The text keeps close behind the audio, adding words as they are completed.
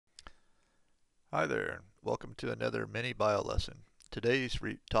Hi there, welcome to another mini bio lesson. Today's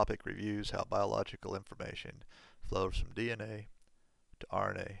topic reviews how biological information flows from DNA to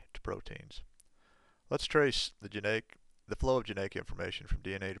RNA to proteins. Let's trace the flow of genetic information from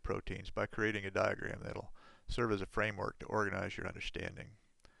DNA to proteins by creating a diagram that'll serve as a framework to organize your understanding.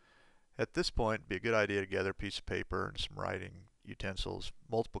 At this point, it'd be a good idea to gather a piece of paper and some writing utensils,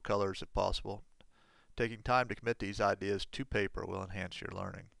 multiple colors if possible. Taking time to commit these ideas to paper will enhance your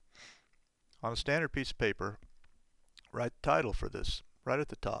learning. On a standard piece of paper, write the title for this right at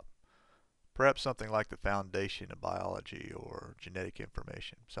the top. Perhaps something like the foundation of biology or genetic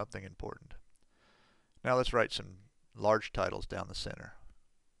information, something important. Now let's write some large titles down the center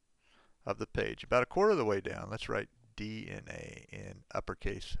of the page. About a quarter of the way down, let's write DNA in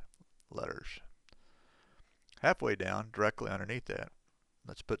uppercase letters. Halfway down, directly underneath that,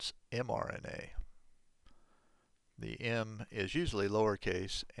 let's put mRNA. The M is usually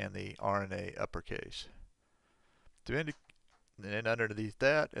lowercase and the RNA uppercase. And then underneath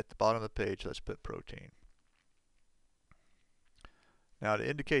that, at the bottom of the page, let's put protein. Now to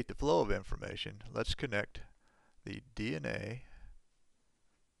indicate the flow of information, let's connect the DNA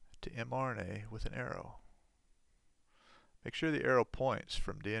to mRNA with an arrow. Make sure the arrow points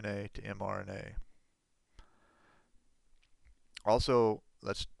from DNA to mRNA. Also,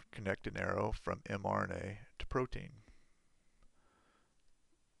 let's connect an arrow from mRNA to protein.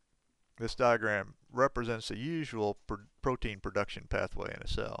 This diagram represents the usual protein production pathway in a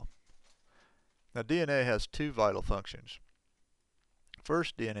cell. Now DNA has two vital functions.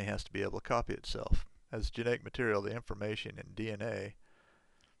 First, DNA has to be able to copy itself. As genetic material, the information in DNA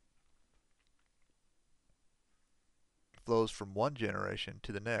flows from one generation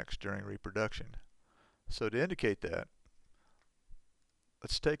to the next during reproduction. So to indicate that,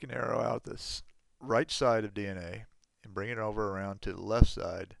 let's take an arrow out this right side of DNA and bring it over around to the left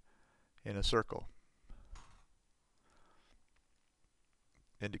side in a circle.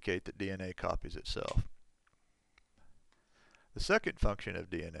 Indicate that DNA copies itself. The second function of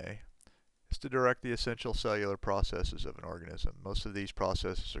DNA is to direct the essential cellular processes of an organism. Most of these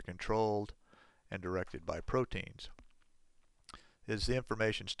processes are controlled and directed by proteins. It is the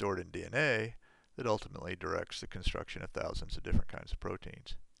information stored in DNA that ultimately directs the construction of thousands of different kinds of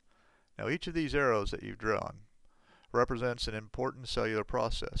proteins. Now each of these arrows that you've drawn represents an important cellular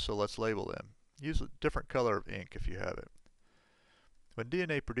process, so let's label them. Use a different color of ink if you have it. When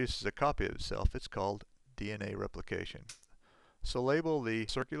DNA produces a copy of itself, it's called DNA replication. So label the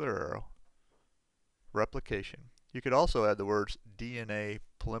circular arrow replication. You could also add the words DNA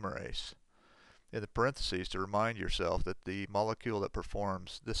polymerase in the parentheses to remind yourself that this is the molecule that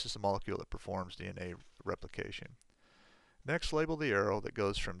performs DNA replication. Next, label the arrow that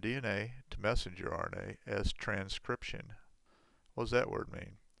goes from DNA to messenger RNA as transcription. What does that word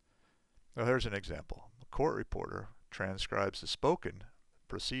mean? Well, here's an example. A court reporter transcribes the spoken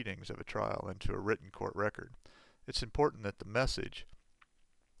proceedings of a trial into a written court record. It's important that the message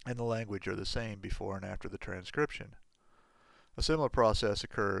and the language are the same before and after the transcription. A similar process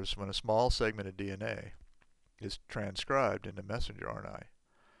occurs when a small segment of DNA is transcribed into messenger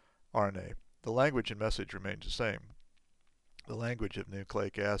RNA. The language and message remains the same. The language of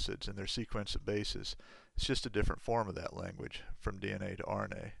nucleic acids and their sequence of bases is just a different form of that language from DNA to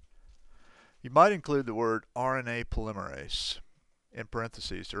RNA. You might include the word RNA polymerase in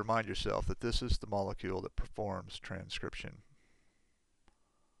parentheses to remind yourself that this is the molecule that performs transcription.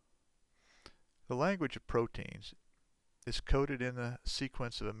 The language of proteins is coded in the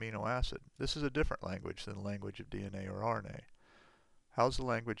sequence of amino acid. This is a different language than the language of DNA or RNA. How's the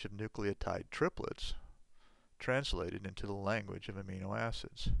language of nucleotide triplets translated into the language of amino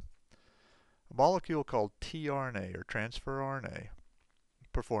acids? A molecule called tRNA or transfer RNA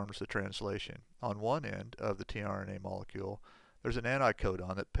performs the translation. On one end of the tRNA molecule, there's an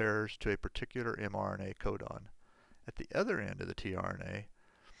anticodon that pairs to a particular mRNA codon. At the other end of the tRNA,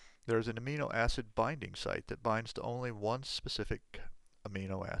 there is an amino acid binding site that binds to only one specific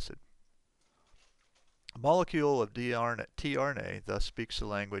amino acid. A molecule of tRNA thus speaks the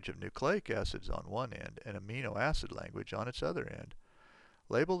language of nucleic acids on one end and amino acid language on its other end.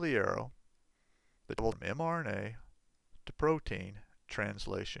 Label the arrow that travels from mRNA to protein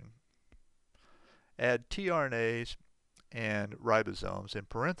translation. Add tRNAs and ribosomes in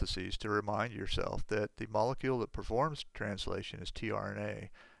parentheses to remind yourself that the molecule that performs translation is tRNA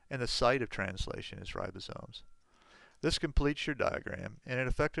and the site of translation is ribosomes. This completes your diagram and it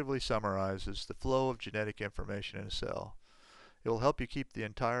effectively summarizes the flow of genetic information in a cell. It will help you keep the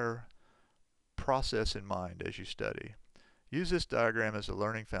entire process in mind as you study. Use this diagram as a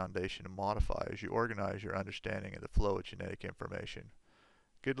learning foundation to modify as you organize your understanding of the flow of genetic information.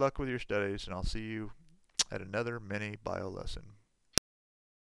 Good luck with your studies, and I'll see you at another mini bio lesson.